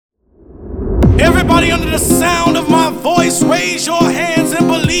Everybody under the sound of my voice, raise your hands and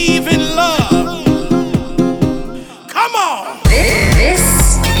believe in love. Come on.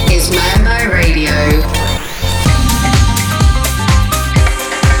 This is Mambo Radio.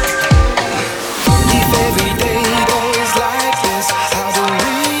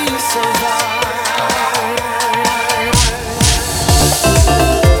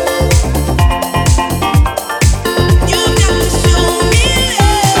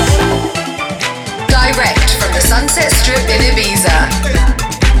 Sunset Strip in Ibiza.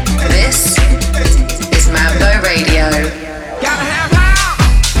 This is Mambo Radio. Gotta have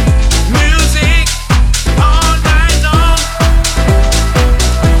house music all night long.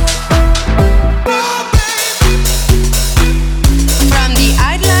 From the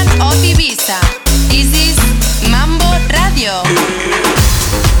island of Ibiza, this is Mambo Radio.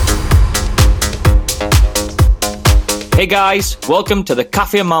 Hey guys, welcome to the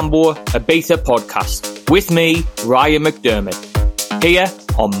Cafe Mambo Ibiza podcast. With me, Ryan McDermott, here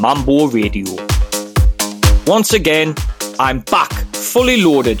on Mambo Radio. Once again, I'm back fully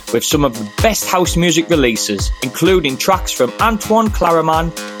loaded with some of the best house music releases, including tracks from Antoine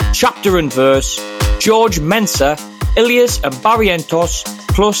Claraman, Chapter and Verse, George Mensa, Ilias and Barrientos,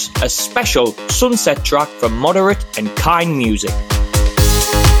 plus a special sunset track from Moderate and Kind Music.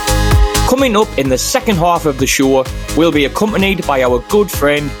 Coming up in the second half of the show, we'll be accompanied by our good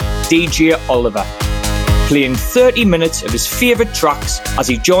friend DJ Oliver, playing 30 minutes of his favourite tracks as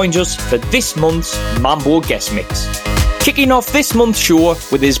he joins us for this month's Mambo guest mix. Kicking off this month's show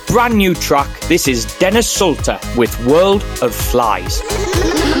with his brand new track, this is Dennis Sulter with World of Flies.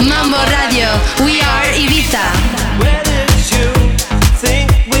 Mambo Radio, we are Ibiza. Where did you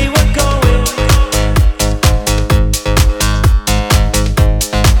think we were going?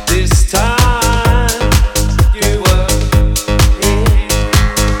 This time you were here.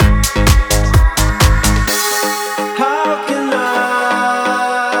 How can I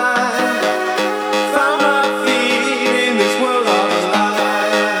find my feet in this world of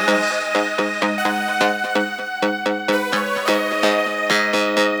lies?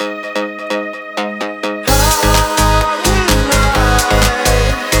 How can I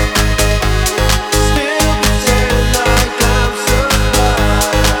still pretend like I'm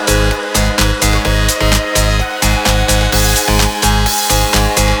surprised?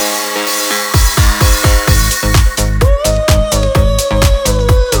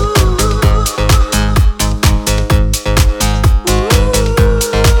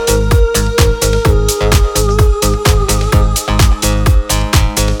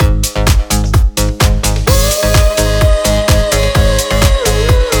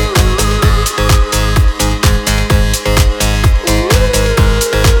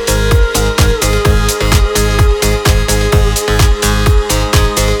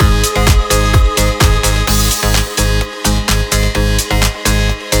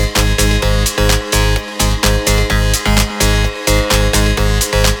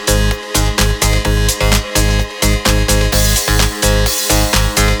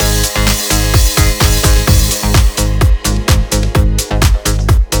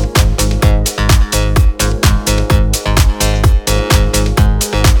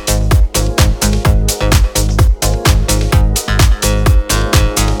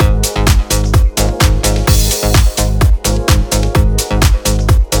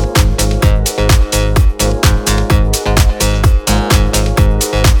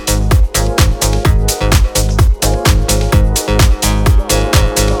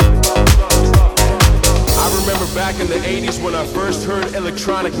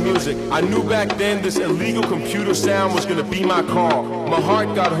 Electronic music. I knew back then this illegal computer sound was gonna be my call. My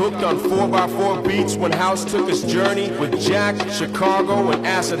heart got hooked on 4x4 beats when house took its journey with Jack, Chicago, and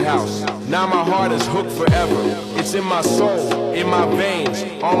Acid House. Now my heart is hooked forever. It's in my soul, in my veins,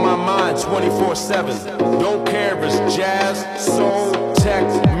 on my mind 24/7. Don't care if it's jazz, soul, tech,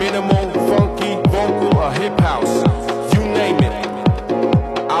 minimal, funky, vocal, or hip house. You name it.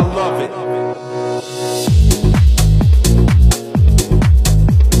 I love it.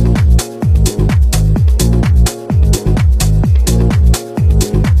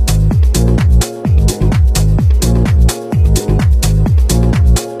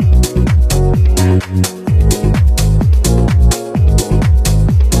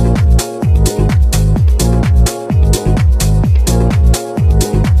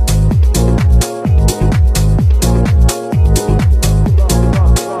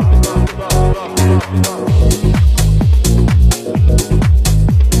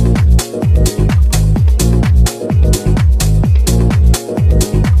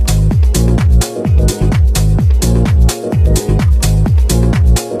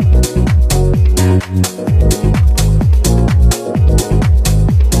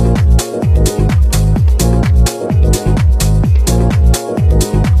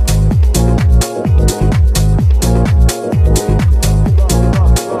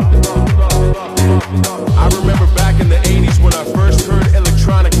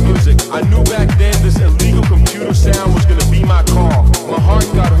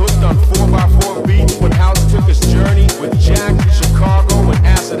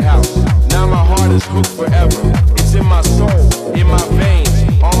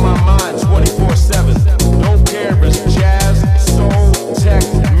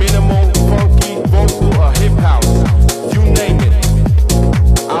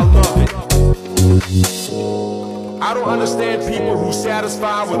 understand people who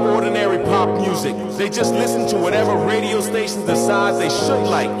satisfy with ordinary pop music. They just listen to whatever radio station decides they should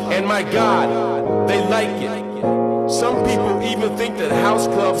like. And my God, they like it. Some people even think that house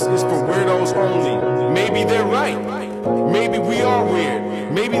clubs is for weirdos only. Maybe they're right. Maybe we are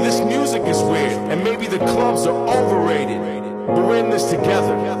weird. Maybe this music is weird. And maybe the clubs are overrated. But we're in this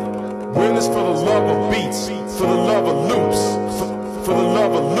together. We're in this for the love of beats, for the love of loops, for the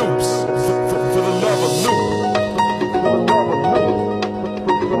love of loops, for the love of loops.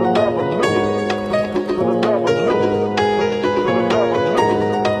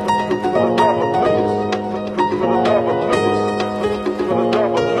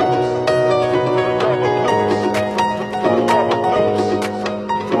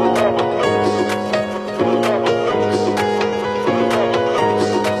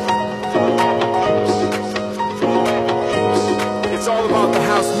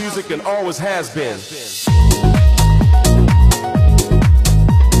 And always has been.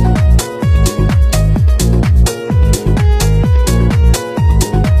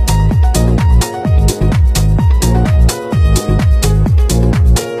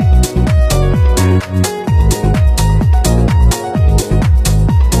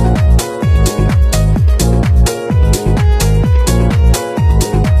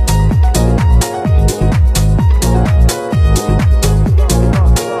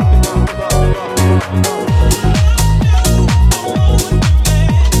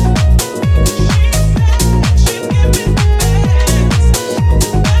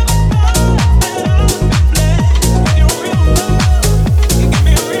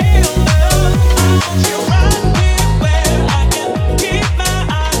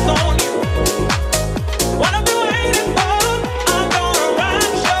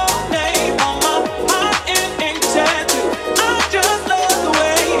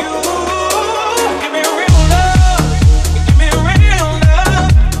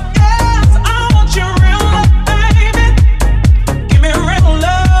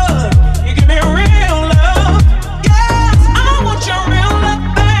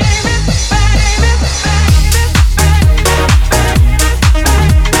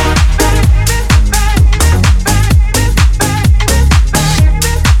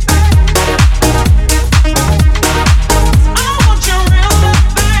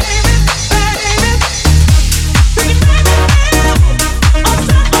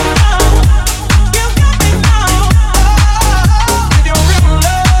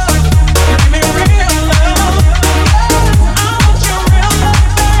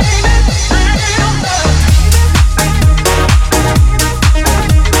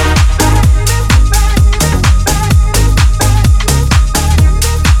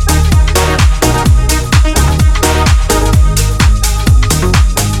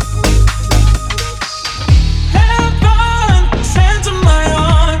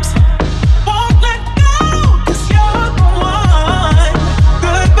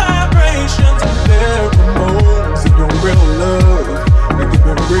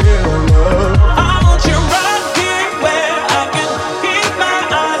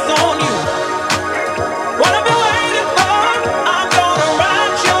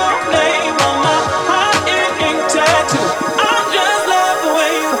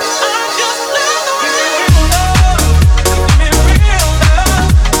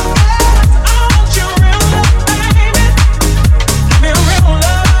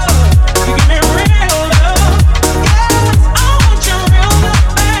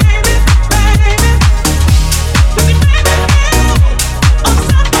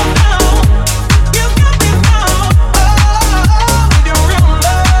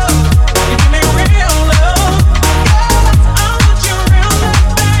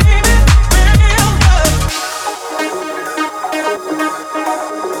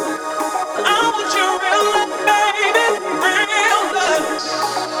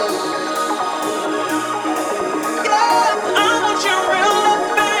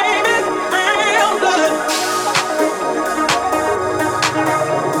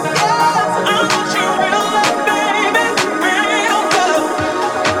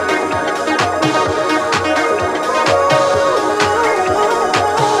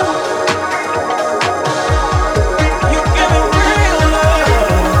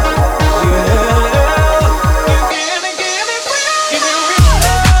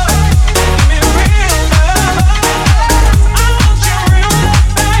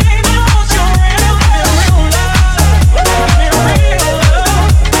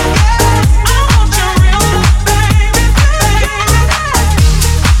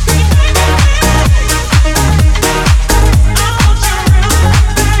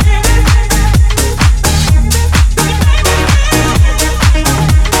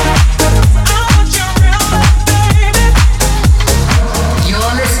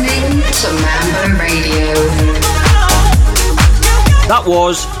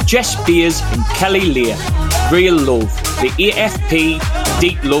 was Jess Beers and Kelly Lear, Real Love, the AFP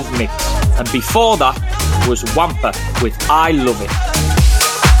Deep Love Mix. And before that was Wampa with I Love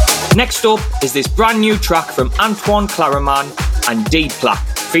It. Next up is this brand new track from Antoine Claraman and D Plaque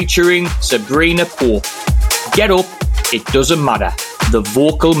featuring Sabrina Pope. Get Up, It Doesn't Matter, the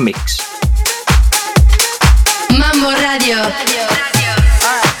vocal mix. Mambo Radio.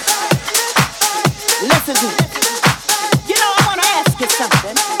 Alright. Listen to me. You know, I want to ask you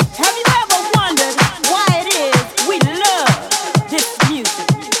something. Have you ever wondered why it is we love this music?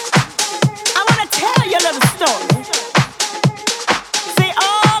 I want to tell you a little story. See,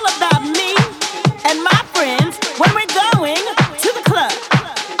 all about me and my friends when we're going to the club.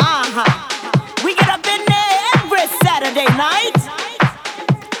 We get up in there every Saturday night.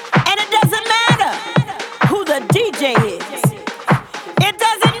 And it doesn't matter who the DJ is. It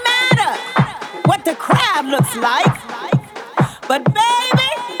doesn't matter what the crowd looks like. But baby,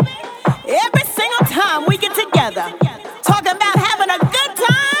 every single time we get together, talking about having a good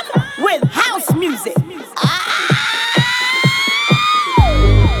time with house music.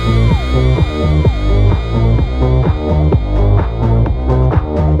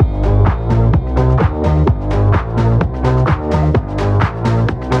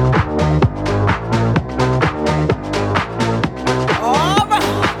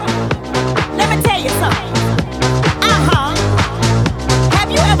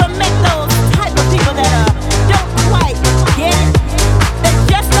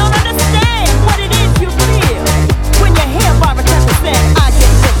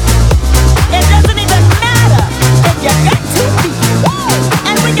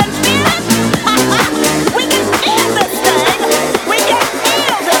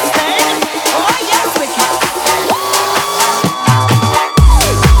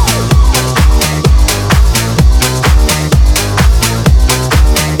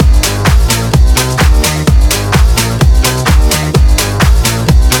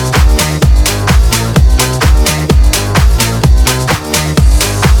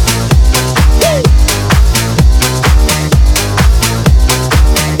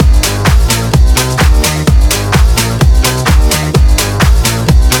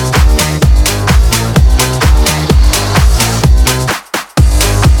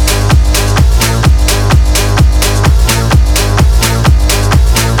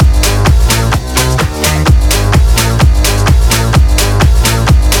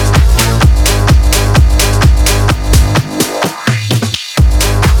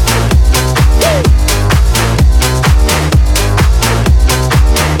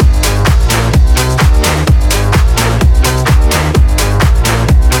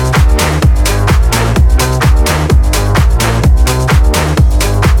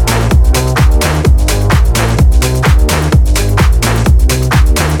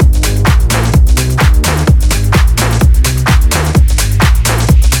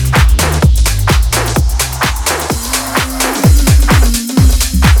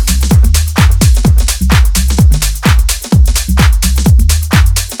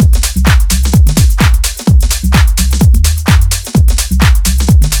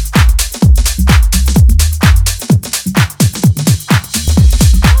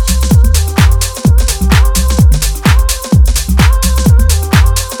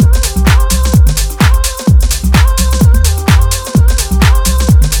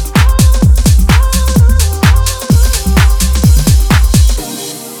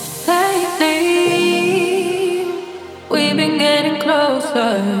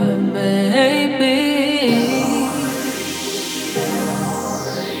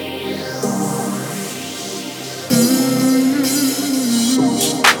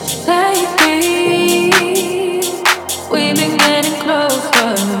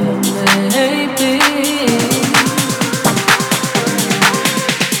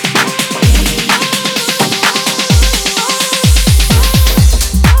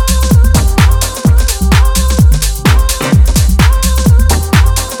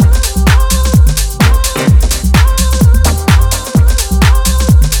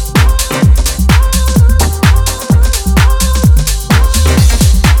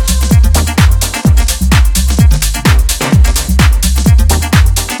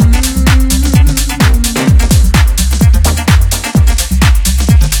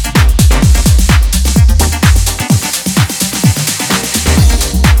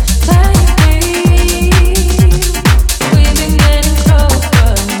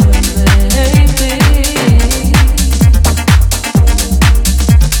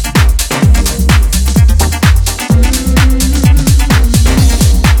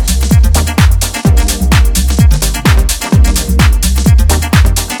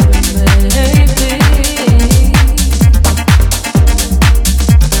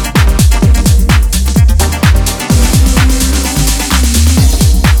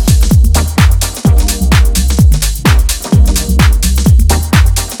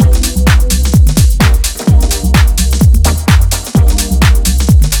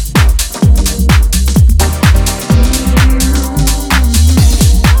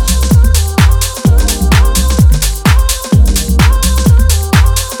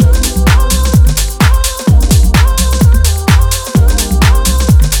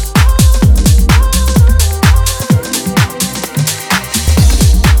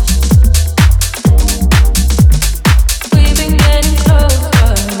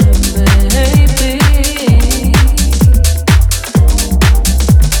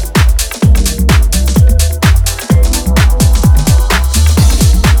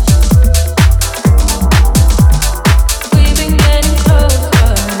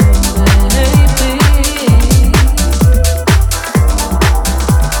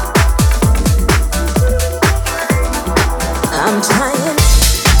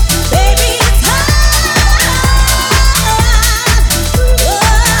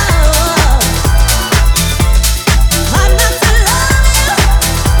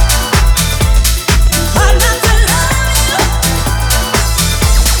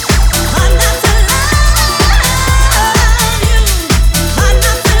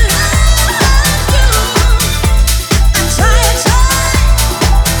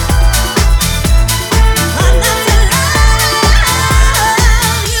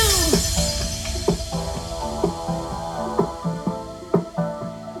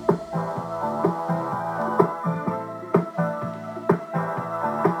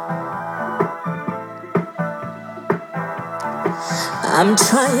 I'm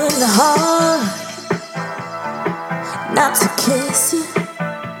trying hard not to kiss you,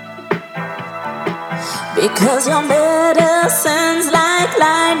 because your medicine's like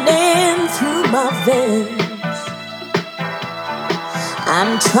lightning through my veins.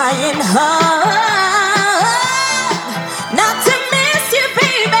 I'm trying hard not to miss you,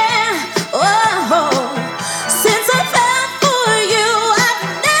 baby. Oh, since I fell for you,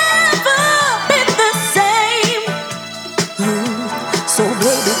 I've never been the same. So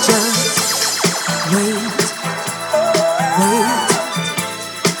baby, just wait, wait,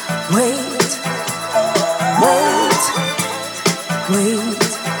 wait, wait, wait,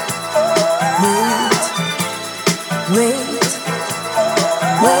 wait, wait. Wait,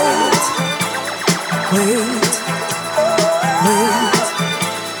 wait,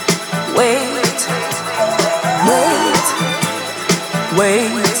 wait, wait, wait,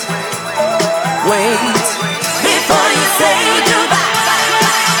 wait, wait, before you say goodbye.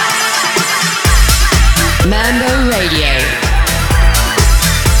 Mambo Radio.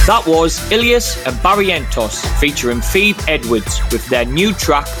 That was Ilias and Barrientos featuring Phoebe Edwards with their new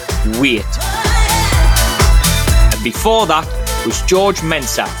track, Wait. And before that was George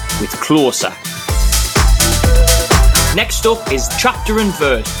Mensah with Closer. Next up is Chapter and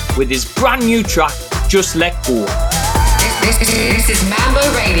Verse with his brand new track, Just Let Go. This is Mambo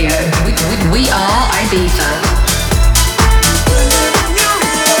Radio. We are Ibiza.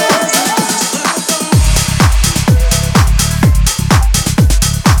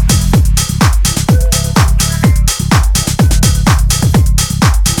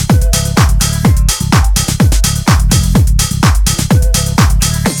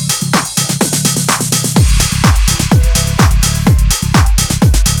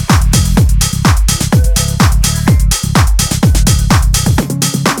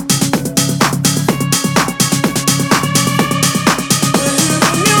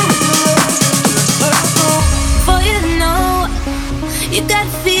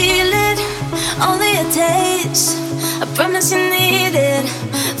 Promise you need it,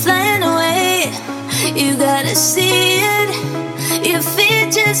 flying away. You gotta see it. Your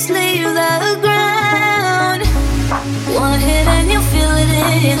feet just leave the ground. One hit and you feel it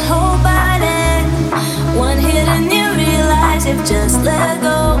in your whole body. One hit and you realize you've just let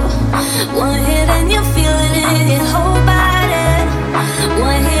go. One hit and you feel it in your whole body.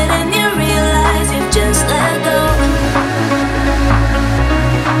 One hit and you realize you've just let go.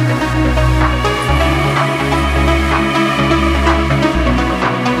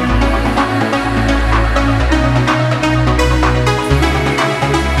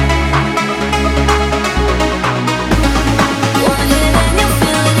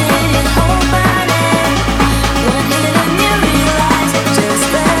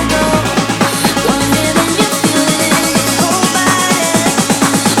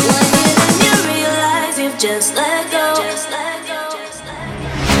 Just let go. Just let go. Just let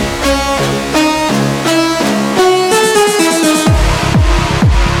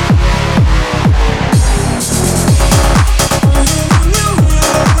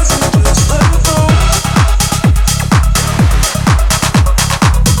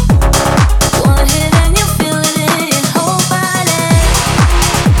one hit and you feel it in your whole body.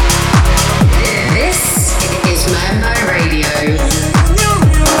 This is Mambo Radio.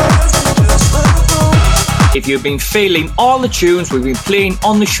 If you've been feeling all the tunes we've been playing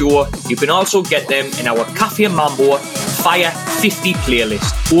on the show, you can also get them in our Cafe Mambo Fire 50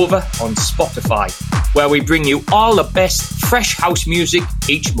 playlist over on Spotify, where we bring you all the best fresh house music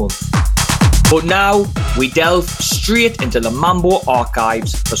each month. But now, we delve straight into the Mambo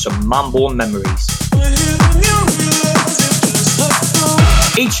archives for some Mambo memories.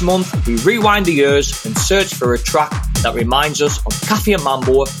 Each month, we rewind the years and search for a track that reminds us of Cafe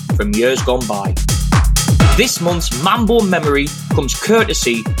Mambo from years gone by. This month's Mambo memory comes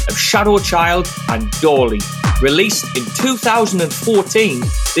courtesy of Shadow Child and Dolly. Released in 2014,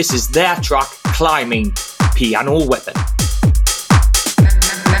 this is their track, Climbing, Piano Weapon.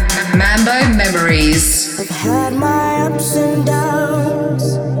 Mambo Memories. I've had my ups and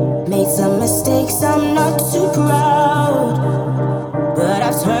downs, made some mistakes, I'm not too proud, but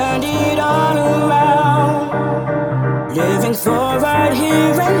I've turned it all around, living for right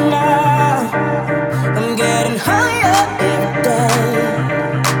here and now. I'm getting higher every day,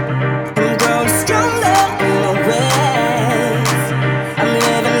 I'm growing stronger in my ways, I'm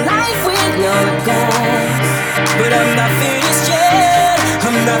living life with no regrets, but I'm not finished yet,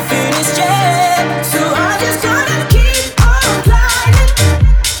 I'm not finished yet, so I just gotta keep on climbing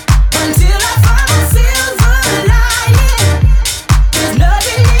until I find my silver lining.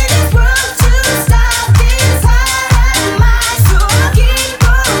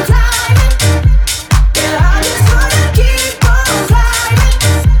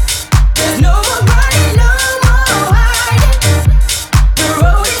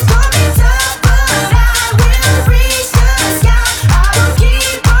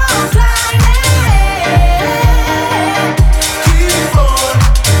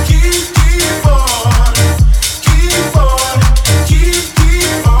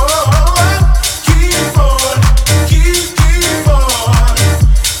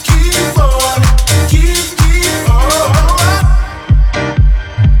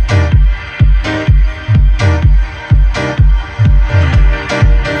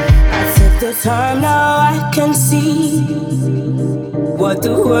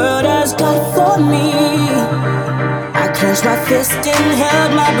 clenched my fist and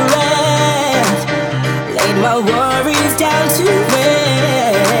held my breath. Laid my worries down to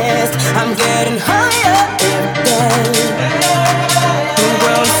rest. I'm getting higher every day. I'm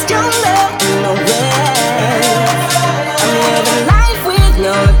growing stronger in my way. I'm living life with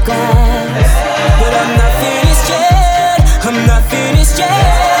no regrets. But I'm not finished yet. I'm not finished yet.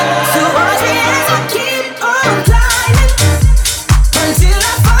 So watch me as I keep on climbing until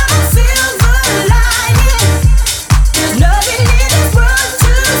I find my silver lining. There's nothing in this world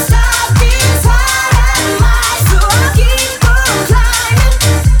to stop this heart of mine. So I'll keep on climbing.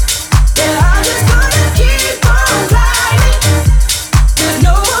 Yeah, I'm just gonna keep on climbing. There's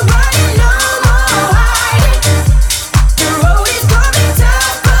no more running, no more hiding. The road is gonna be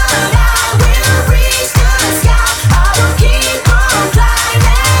tough, but I will reach the sky. I will keep on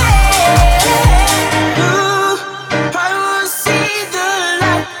climbing. Ooh, I will see the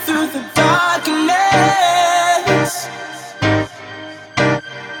light through the darkness.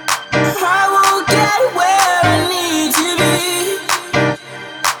 I will get where I need to be.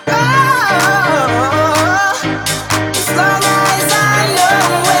 Oh, as long as I know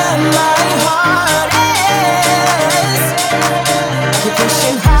where my heart is. I keep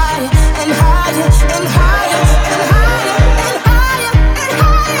pushing higher and higher and higher and higher and higher and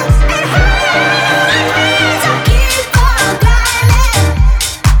higher and higher. So keep on climbing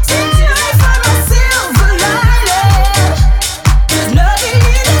till I find my silver lining. There's nothing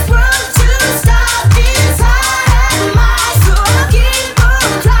in this world to stop this heart of mine. So I'll keep on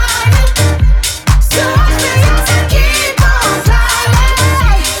climbing. So watch me as I keep on climbing.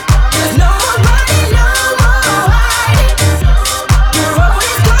 There's no more running, no more hiding. The road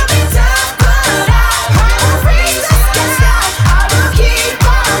is gonna be tough, but I will reach the sky. I will keep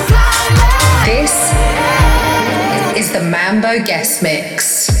on climbing. This is the Mambo Guest Mix.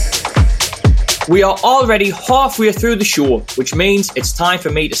 We are already halfway through the show, which means it's time for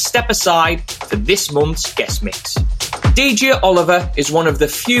me to step aside for this month's guest mix. DJ Oliver is one of the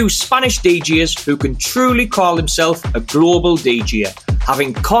few Spanish DJs who can truly call himself a global DJ,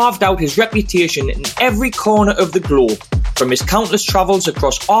 having carved out his reputation in every corner of the globe, from his countless travels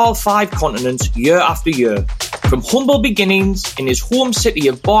across all 5 continents year after year. From humble beginnings in his home city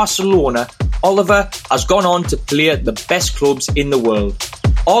of Barcelona, Oliver has gone on to play at the best clubs in the world,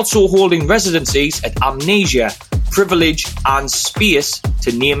 also holding residencies at Amnesia, Privilege and Space,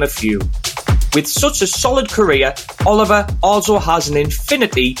 to name a few. With such a solid career, Oliver also has an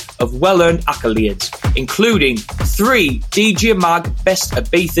infinity of well-earned accolades, including 3 DJ Mag Best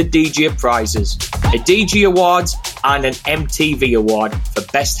Ibiza DJ prizes, a DJ Awards and an MTV Award for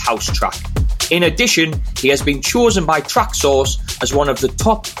Best House Track. In addition, he has been chosen by Traxsource as one of the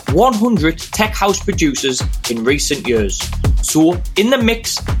top 100 tech house producers in recent years. So, in the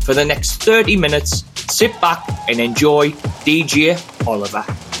mix for the next 30 minutes, sit back and enjoy DJ Oliver.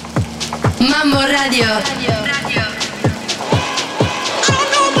 Mambo Radio. I don't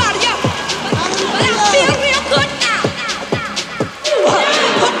know about you, but I feel real good now.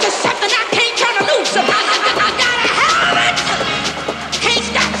 Hooked to something I can't turn loose. I gotta have it. Can't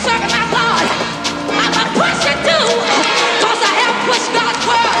stop serving my Lord. I'm pushing too, 'cause I have pushed God's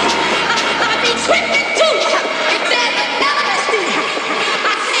word. I be tripping too. It's that electricity.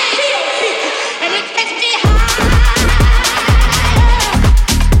 I feel it, and it takes me high.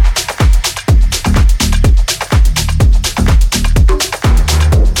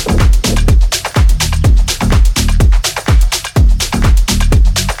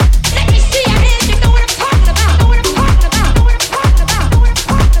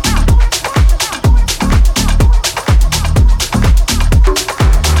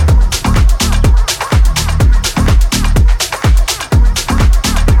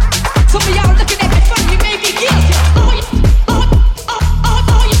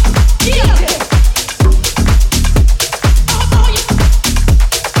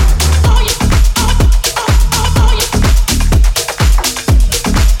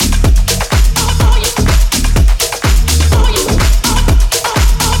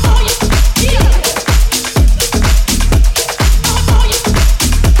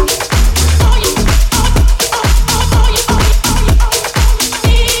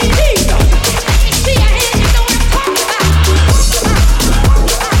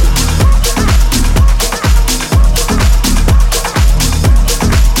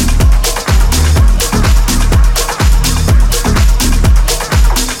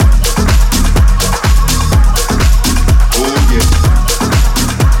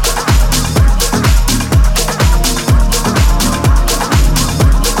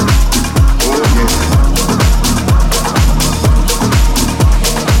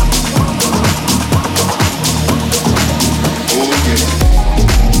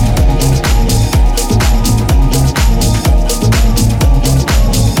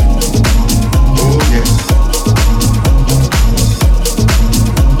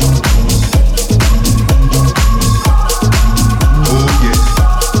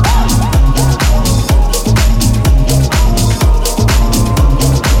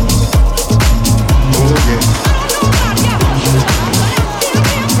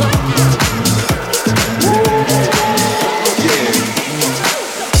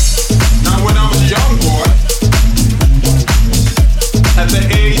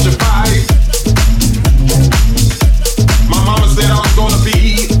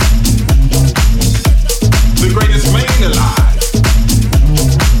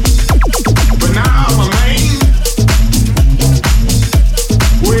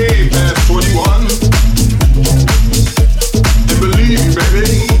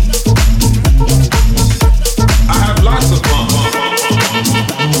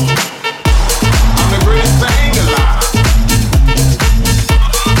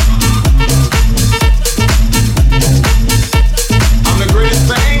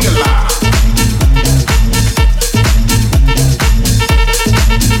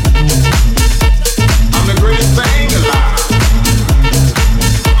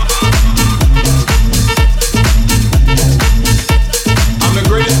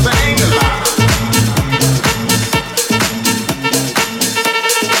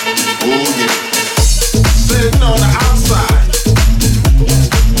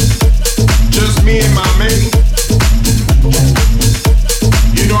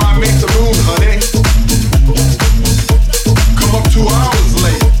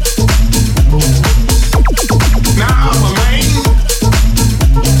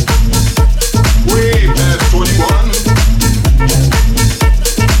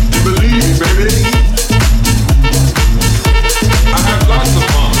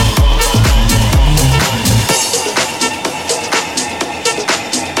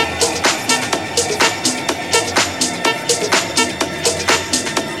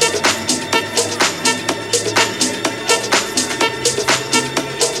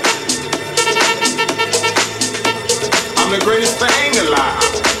 I'm the greatest thing alive.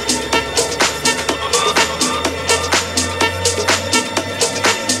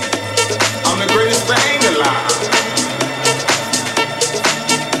 I'm the greatest thing alive.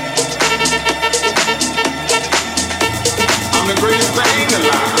 I'm the greatest thing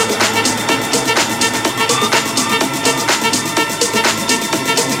alive.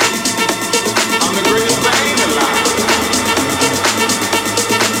 I'm the greatest thing alive.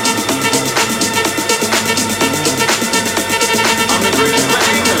 I'm the greatest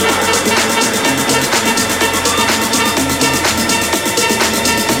thing alive.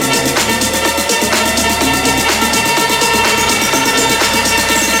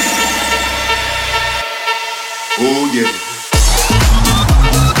 Oh yeah.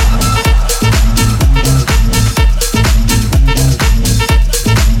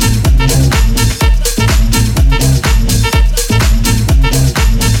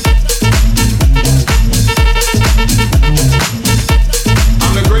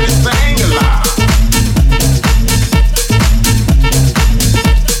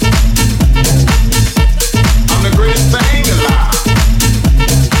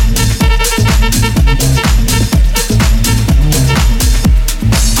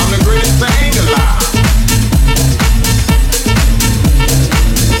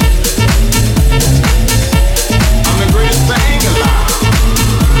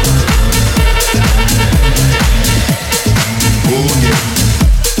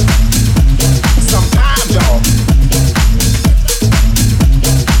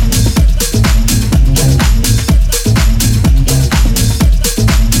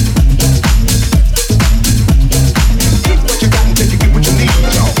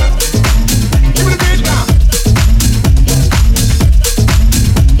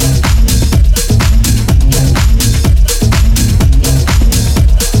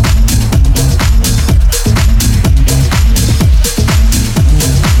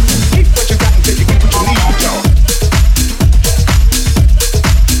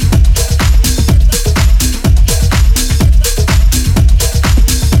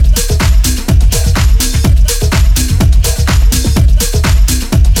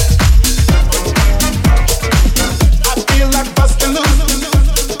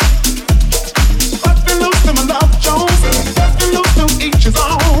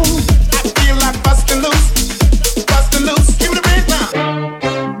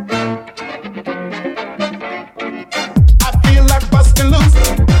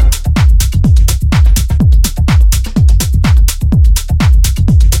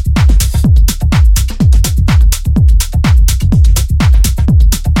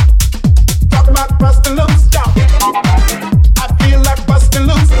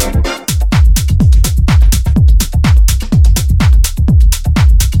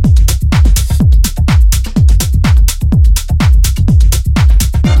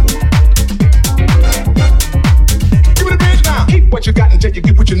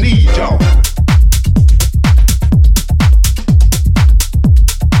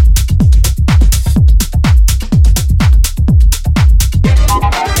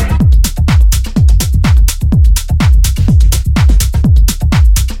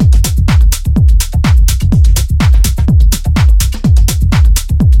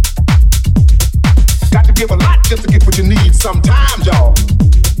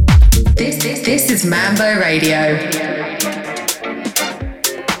 This is Mambo Radio.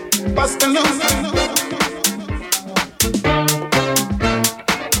 Bustin' loose.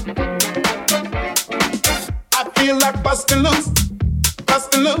 I feel like bustin' loose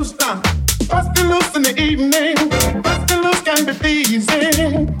now. Bustin' loose in the evening. Bustin' loose can be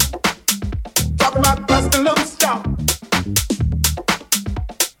easy. Talk about bustin' loose, y'all.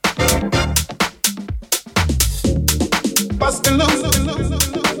 Bustin' loose.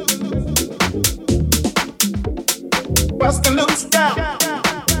 Bustin' loose down.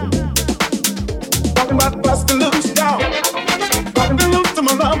 Talking about bustin' loose down. Talking loose to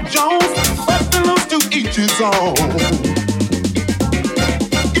my love Jones. Bustin' loose to each his own.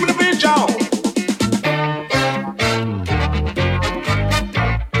 Give me the beat, y'all.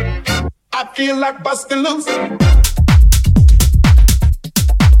 I feel like bustin' loose.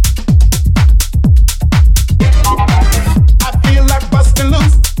 I feel like bustin'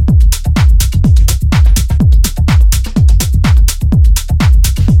 loose.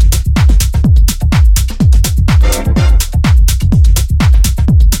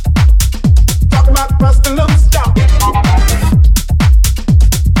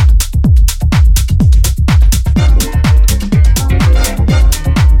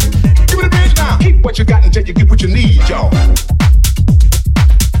 What you got until you get what you need.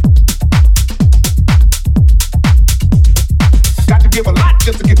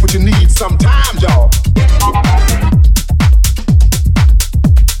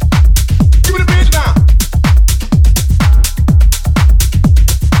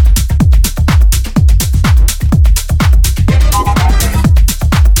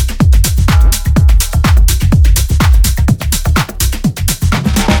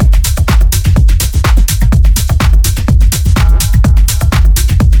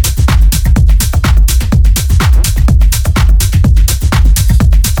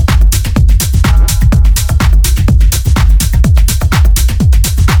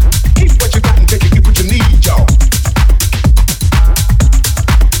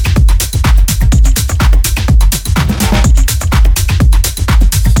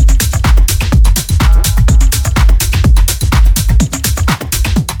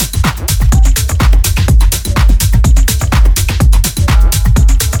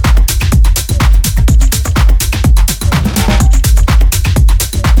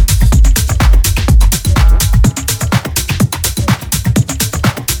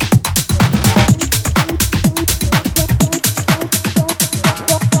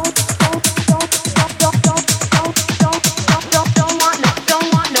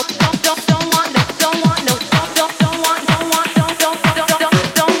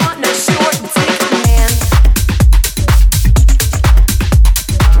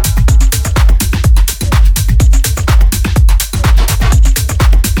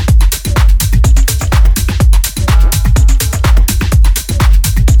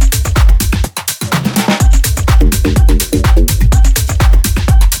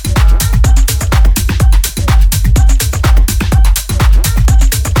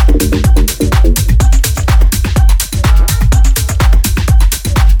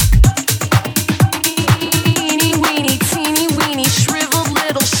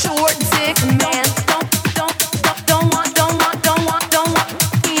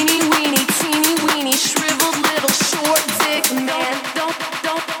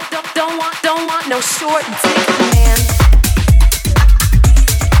 short dick, man.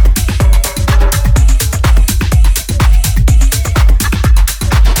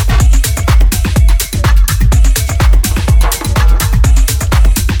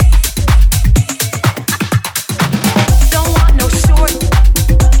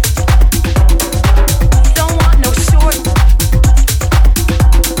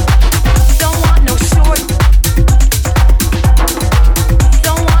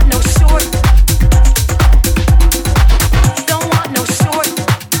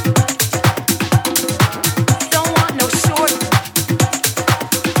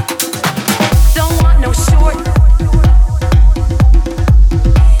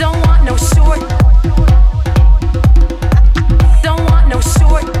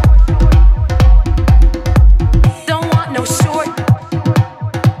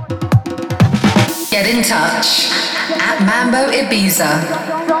 Get in touch at Mambo Ibiza.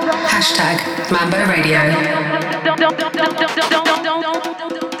 Hashtag Mambo Radio.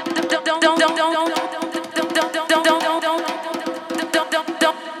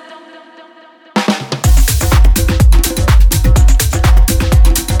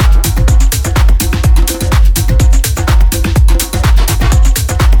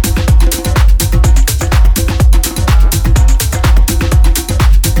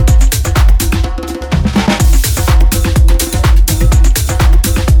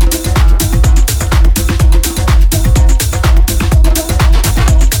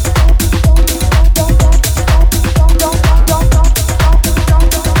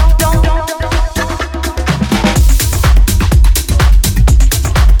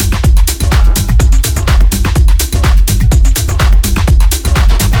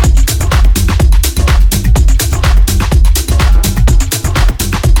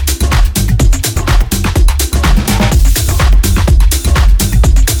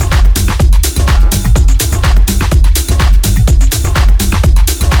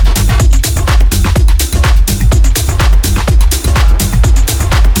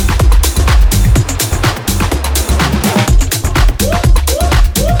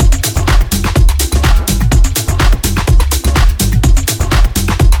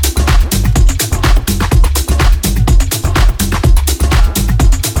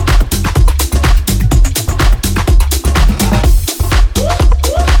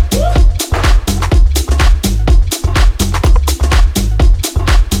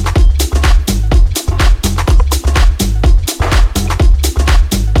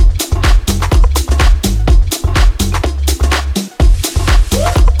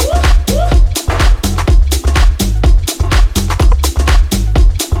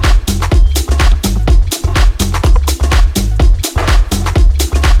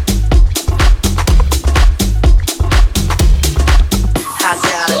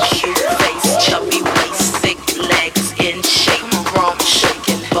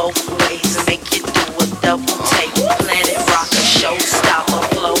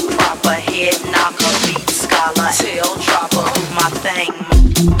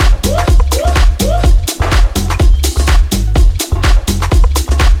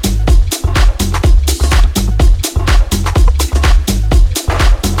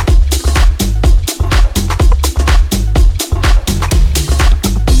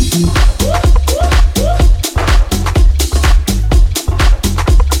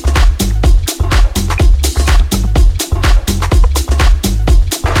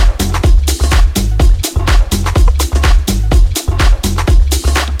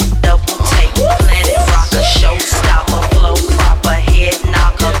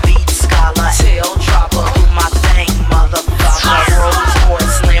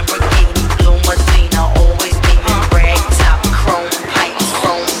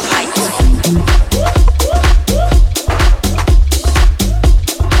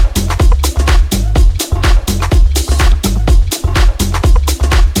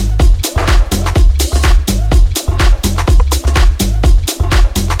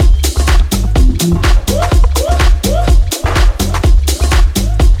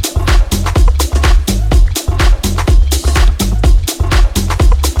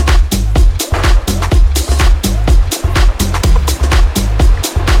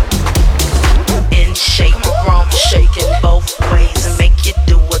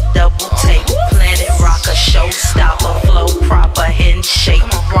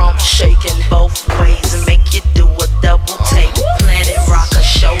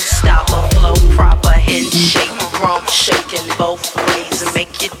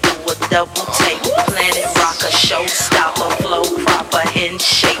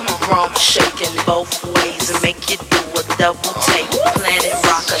 shaking both ways and make you do a double take. Planet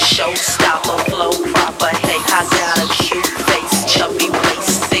rock a showstopper, flow proper. Hey, I got a cute face, chubby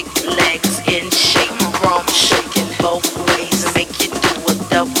waist, thick legs, in shape, rump shaking both ways, make you do a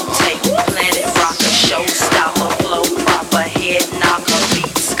double take. Planet rock, a showstopper, flow proper, head knocker,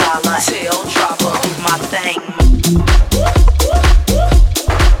 beat scholar, tail dropper, do my thing.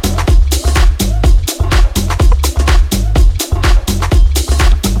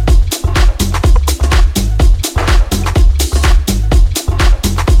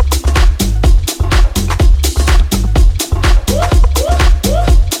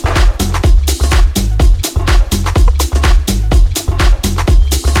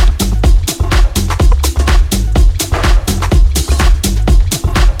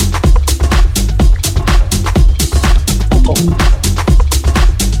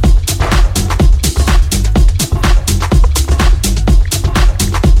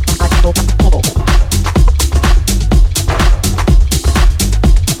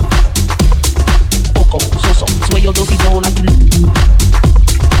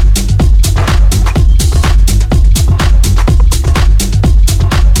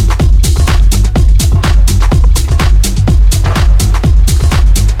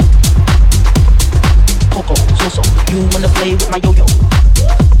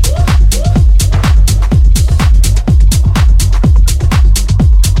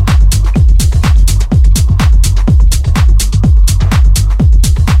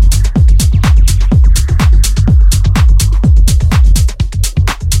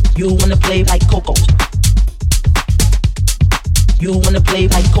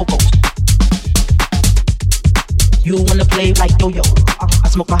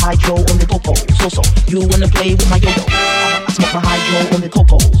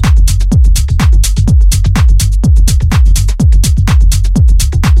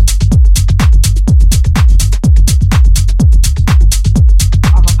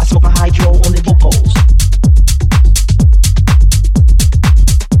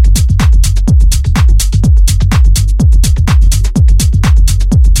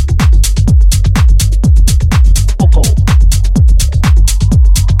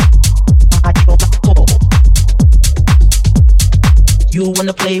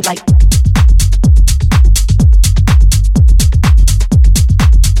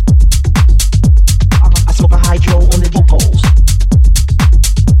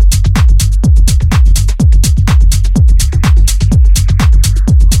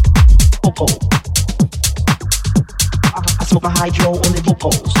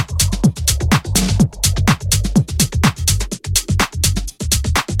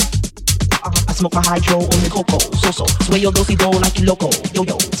 Sway your do-si-do like you loco,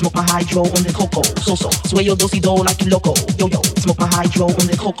 yo-yo. Smoke my hydro on the cocoa, so-so. Sway your do-si-do like you loco, yo-yo. Smoke my hydro on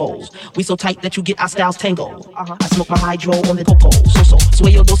the cocos. We so tight that you get our styles tangled. I smoke my hydro on the cocoa, so-so.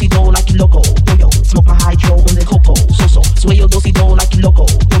 Sway your do-si-do like you loco, yo-yo. Smoke my hydro on the cocoa, so-so. Sway your do-si-do like you loco,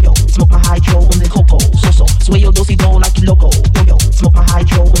 yo-yo. Smoke my hydro on the cocoa, so-so. Sway your do-si-do like you loco, yo-yo. Smoke my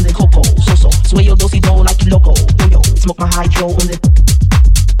hydro on the cocoa, so-so. Sway your do-si-do like you loco, yo-yo. Smoke my hydro on the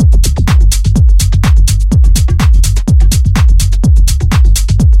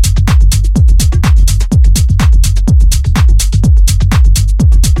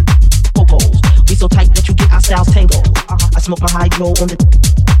so tight that you get our styles tangled. I smoke my hydro on the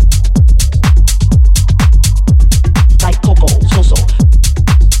like cocoa, so-so.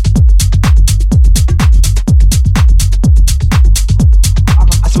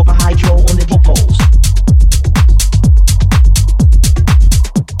 I smoke my hydro on the cocos.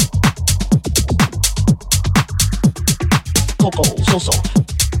 Cocoa, so-so.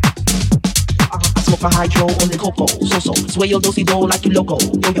 Smoke my hydro on the cocoa, so-so. Sway your do-si-do like you loco,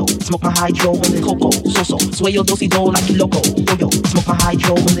 yo-yo. Smoke my hydro on the cocoa, so-so. Sway your do-si-do like you loco, yo-yo. Smoke my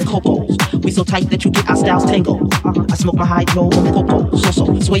hydro on the cocos. We so tight that you get our styles tangled. I smoke my hydro on the cocoa,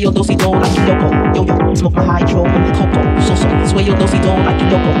 so-so. Sway your do-si-do like you loco, yo-yo. Smoke my hydro on the cocoa, so-so. Sway your do-si-do like you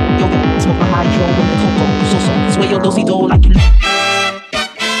loco, yo-yo. Smoke my hydro on the cocoa, so-so. Sway your do-si-do like you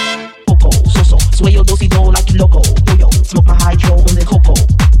cocoa, so-so. Sway your do-si-do like you loco, yo-yo. Smoke my hydro on the cocoa.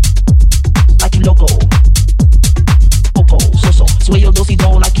 Like you loco, coco, so-so. Sway your do-si-do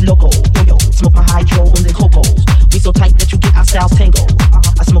like you loco, yo-yo. Smoke my hydro on the cocos. We so tight that you get our styles tangled.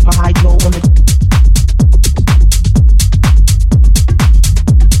 I smoke my hydro on the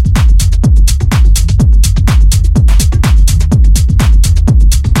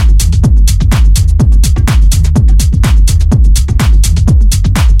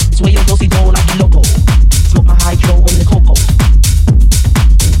sway your do-si-do like you loco. Smoke my hydro on the coco.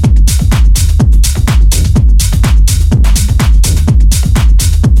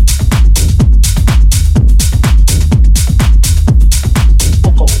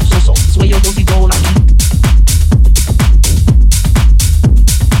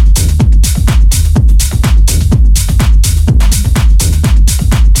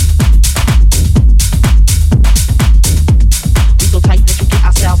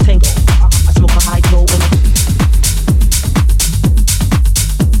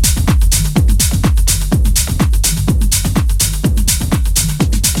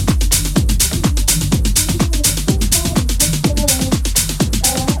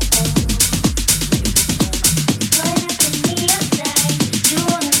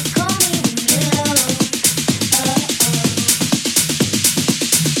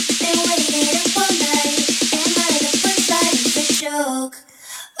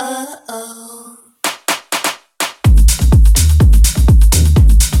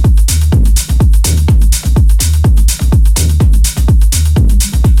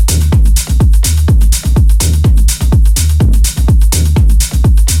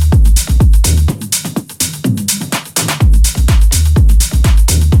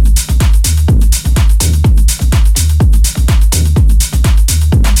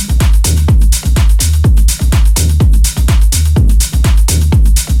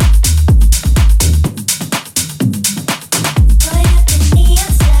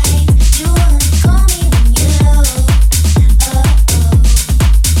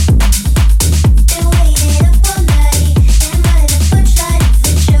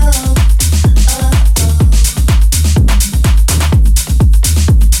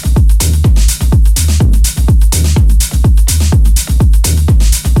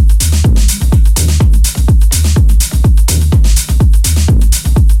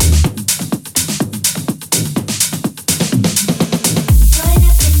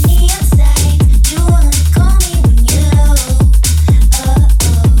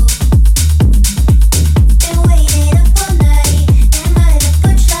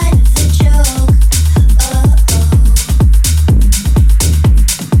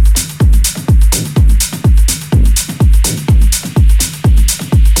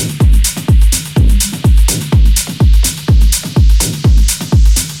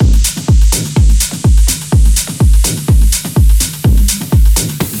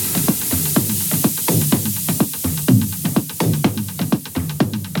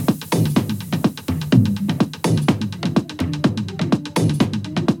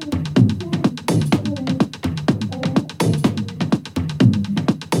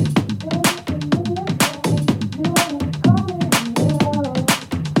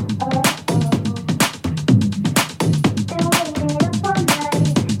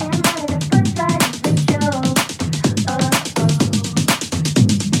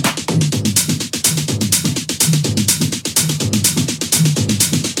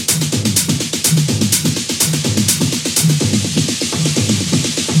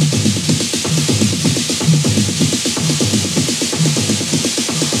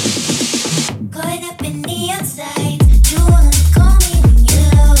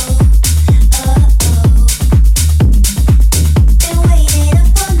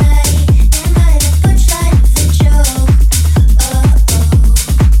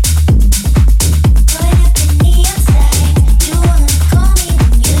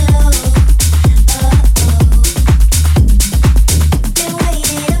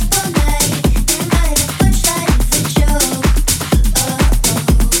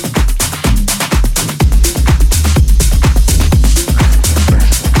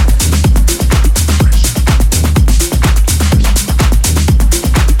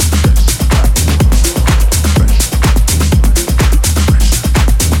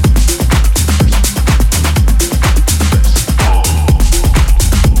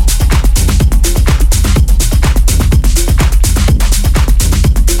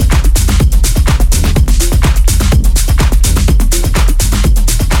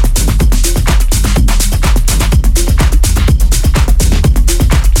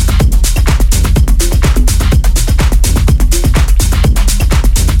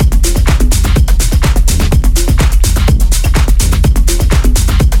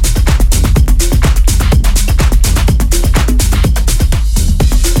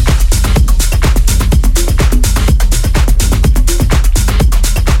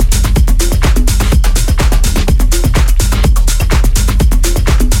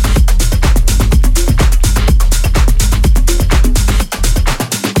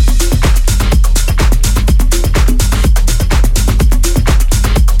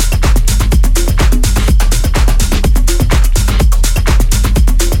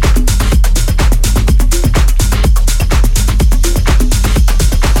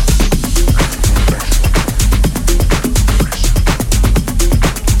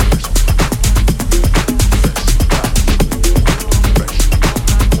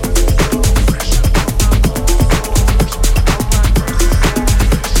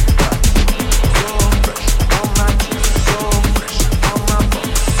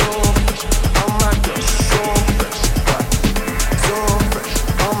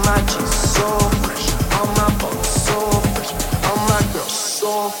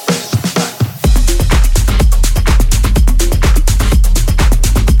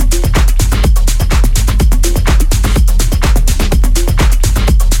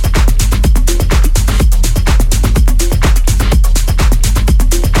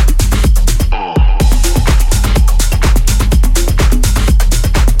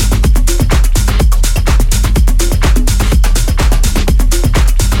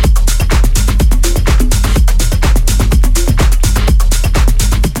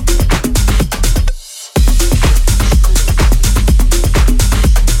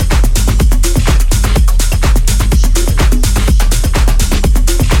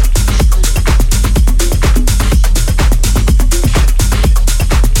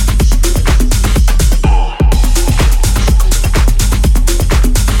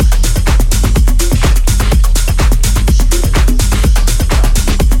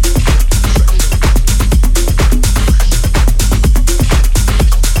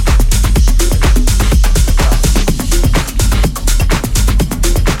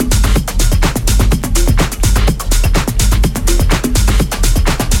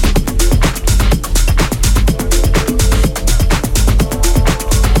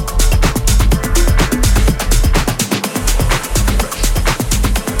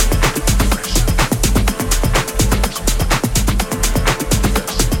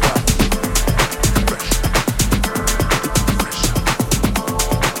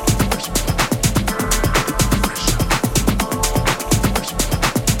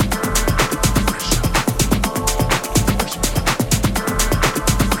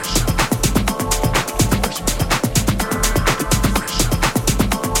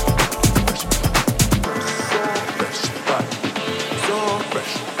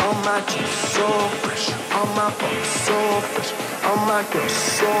 phone, so fresh. All my girls,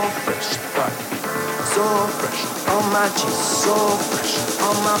 so fresh. So fresh. All my G's, so fresh.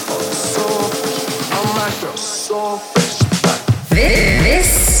 All my phone, so fresh. All my girls, so fresh. This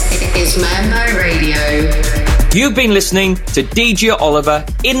is Mambo Radio. You've been listening to DJ Oliver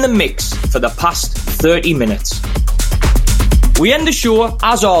in the mix for the past 30 minutes. We end the show,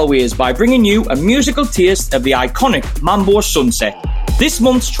 as always, by bringing you a musical taste of the iconic Mambo sunset. This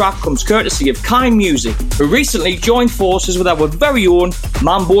month's track comes courtesy of Kind Music, who recently joined forces with our very own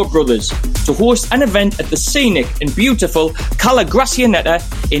Mambo brothers to host an event at the scenic and beautiful Cala Gracianeta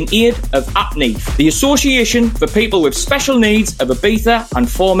in aid of APNIF, the Association for People with Special Needs of Ibiza and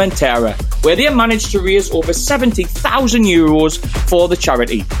Formentera, where they managed to raise over €70,000 for the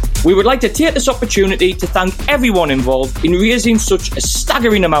charity. We would like to take this opportunity to thank everyone involved in raising such a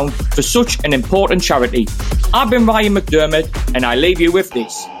staggering amount for such an important charity. I've been Ryan McDermott, and I leave you with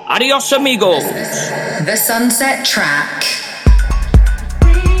this. Adios, amigos. The sunset track.